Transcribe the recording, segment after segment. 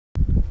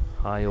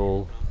Hi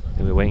all,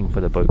 we're waiting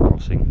for the boat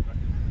crossing.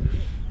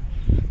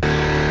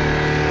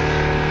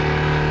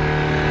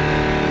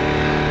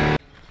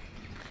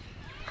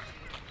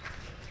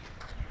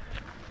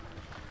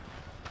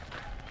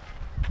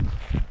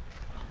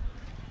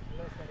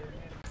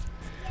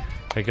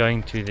 We're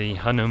going to the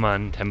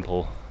Hanuman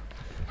temple,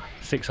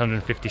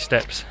 650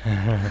 steps.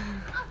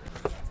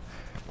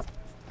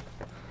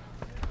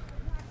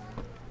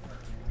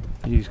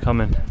 He's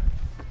coming.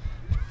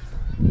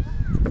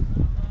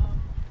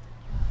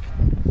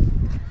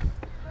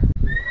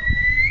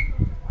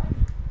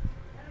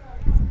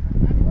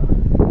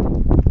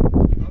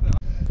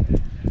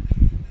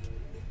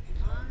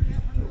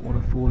 Don't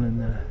want to fall in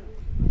there.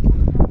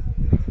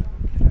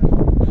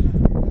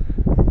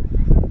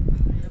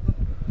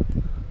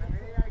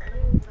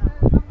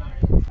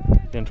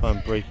 Gonna try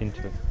and break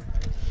into it.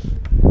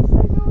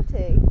 So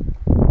naughty.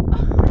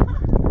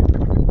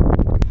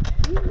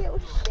 You little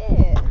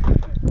shit.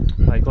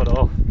 I got it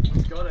off.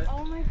 Got it.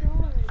 Oh my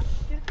god.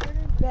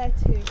 They're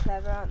too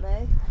clever, aren't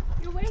they?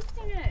 You're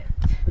wasting it.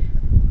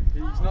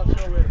 He's not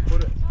sure where to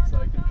put it, so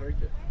he can drink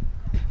it.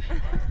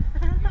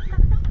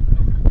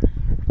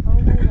 Oh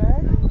my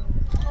god.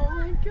 Oh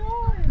my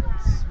god.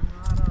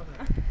 Smart of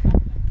it.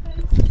 That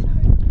is so cute.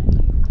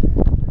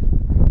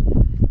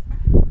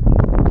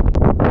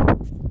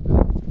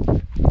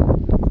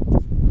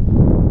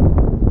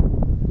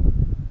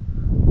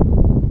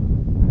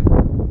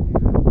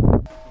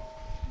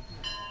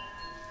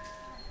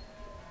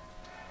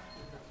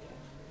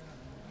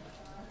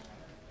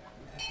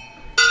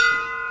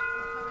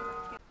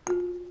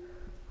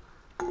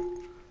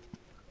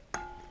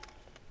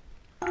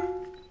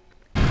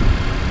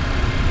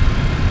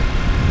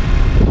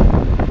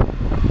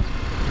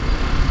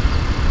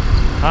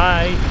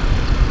 Hi!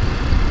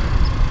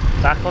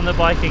 Back on the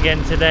bike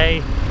again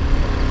today.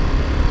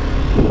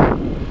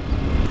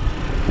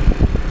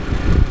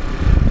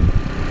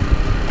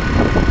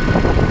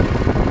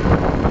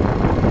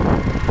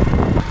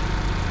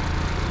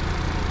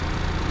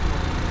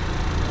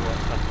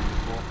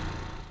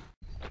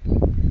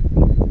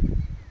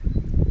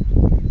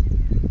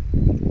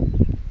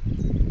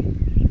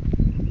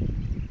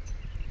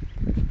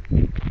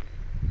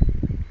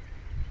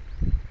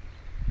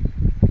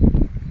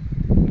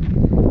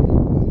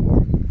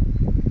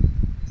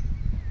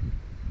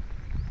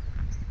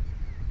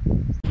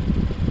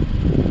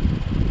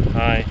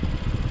 Hi.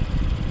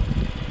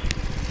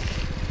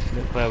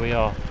 Look where we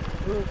are.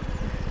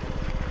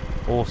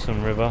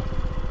 Awesome river.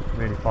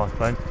 Really fast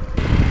flowing.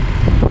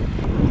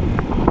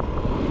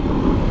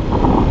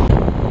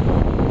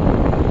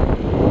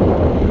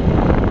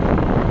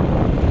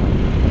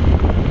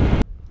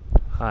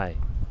 Hi.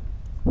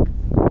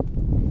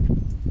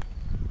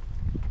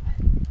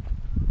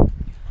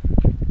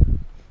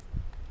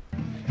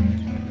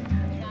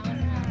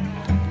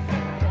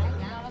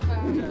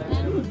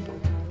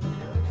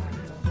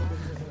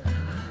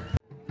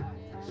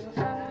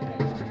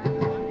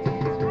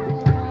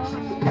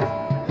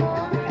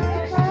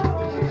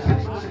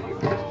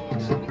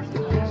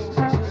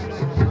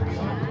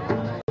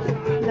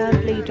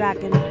 Lovely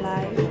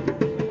dragonfly.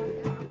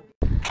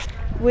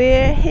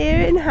 We're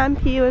here in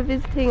Hampi. We're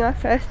visiting our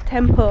first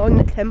temple on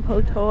the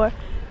temple tour.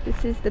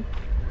 This is the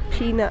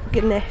Peanut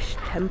Ganesh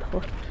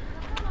temple.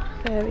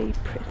 Very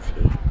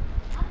pretty.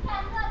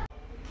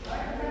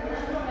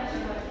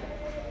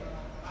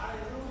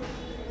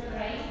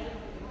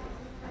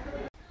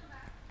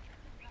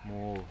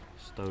 More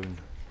stone.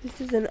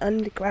 This is an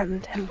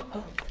underground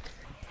temple.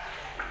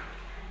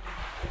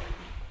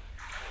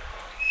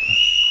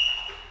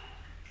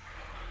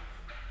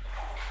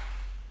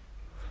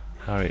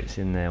 Harriet's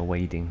in there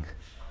wading.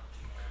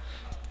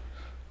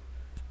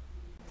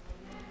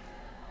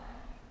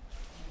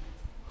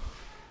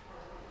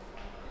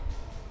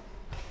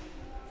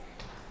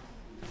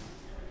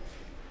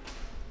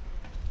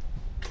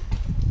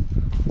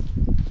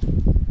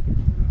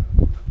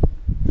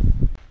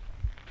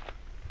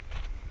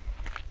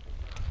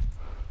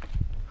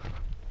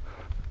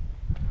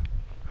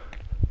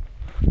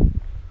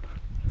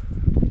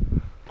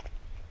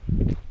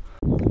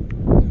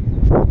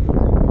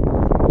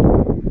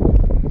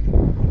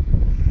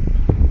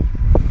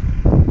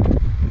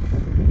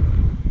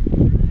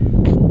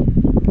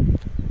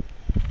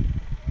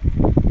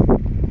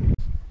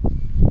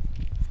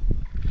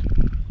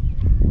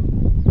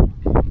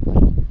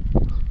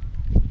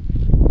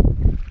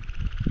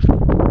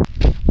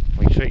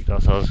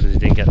 Ourselves because we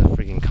didn't get the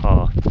frigging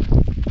car.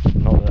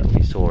 Not that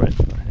we saw it,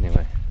 but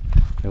anyway,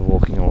 we're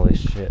walking all this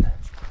shit.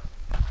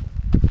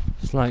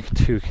 It's like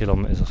 2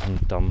 kilometers or some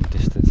dumb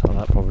distance like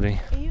that, probably.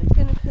 Are you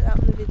going to put that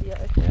on the video?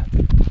 Yeah.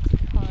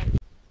 Fine.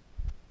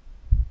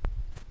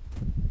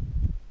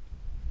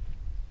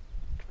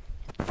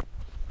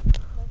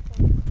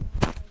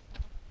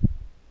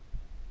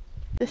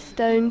 The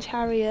stone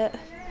chariot,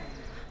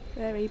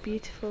 very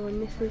beautiful,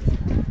 and this is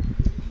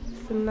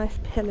some nice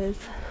pillars.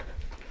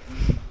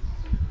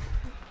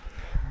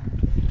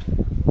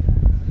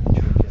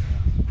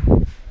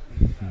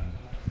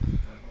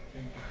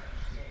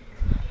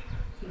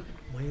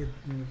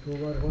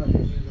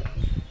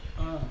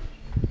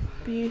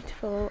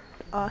 Beautiful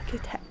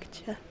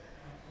architecture.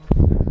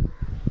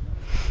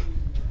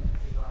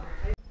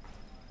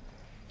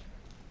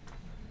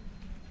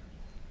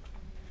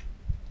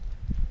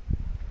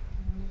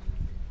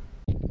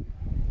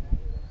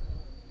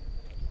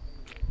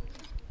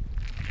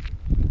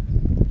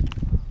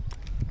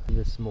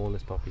 The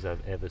smallest puppies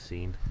I've ever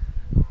seen.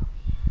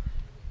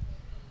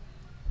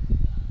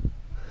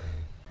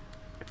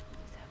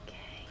 It's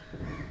okay.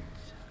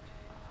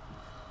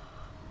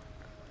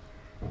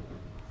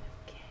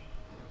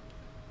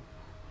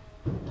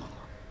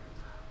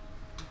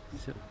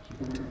 So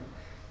cute.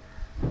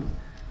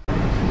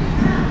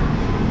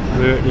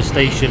 We're at the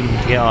station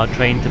to get our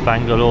train to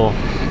Bangalore.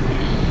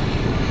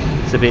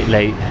 It's a bit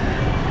late.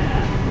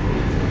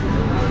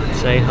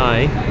 Say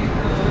hi.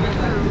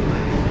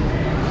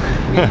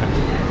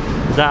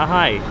 Is that a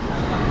hi?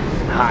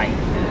 Hi.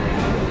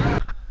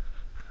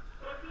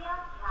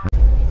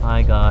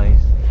 Hi guys,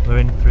 we're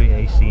in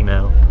 3AC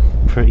now.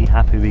 Pretty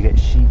happy we get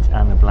sheets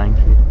and a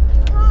blanket.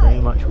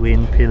 So much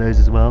wind, pillows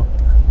as well.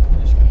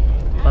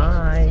 Bye.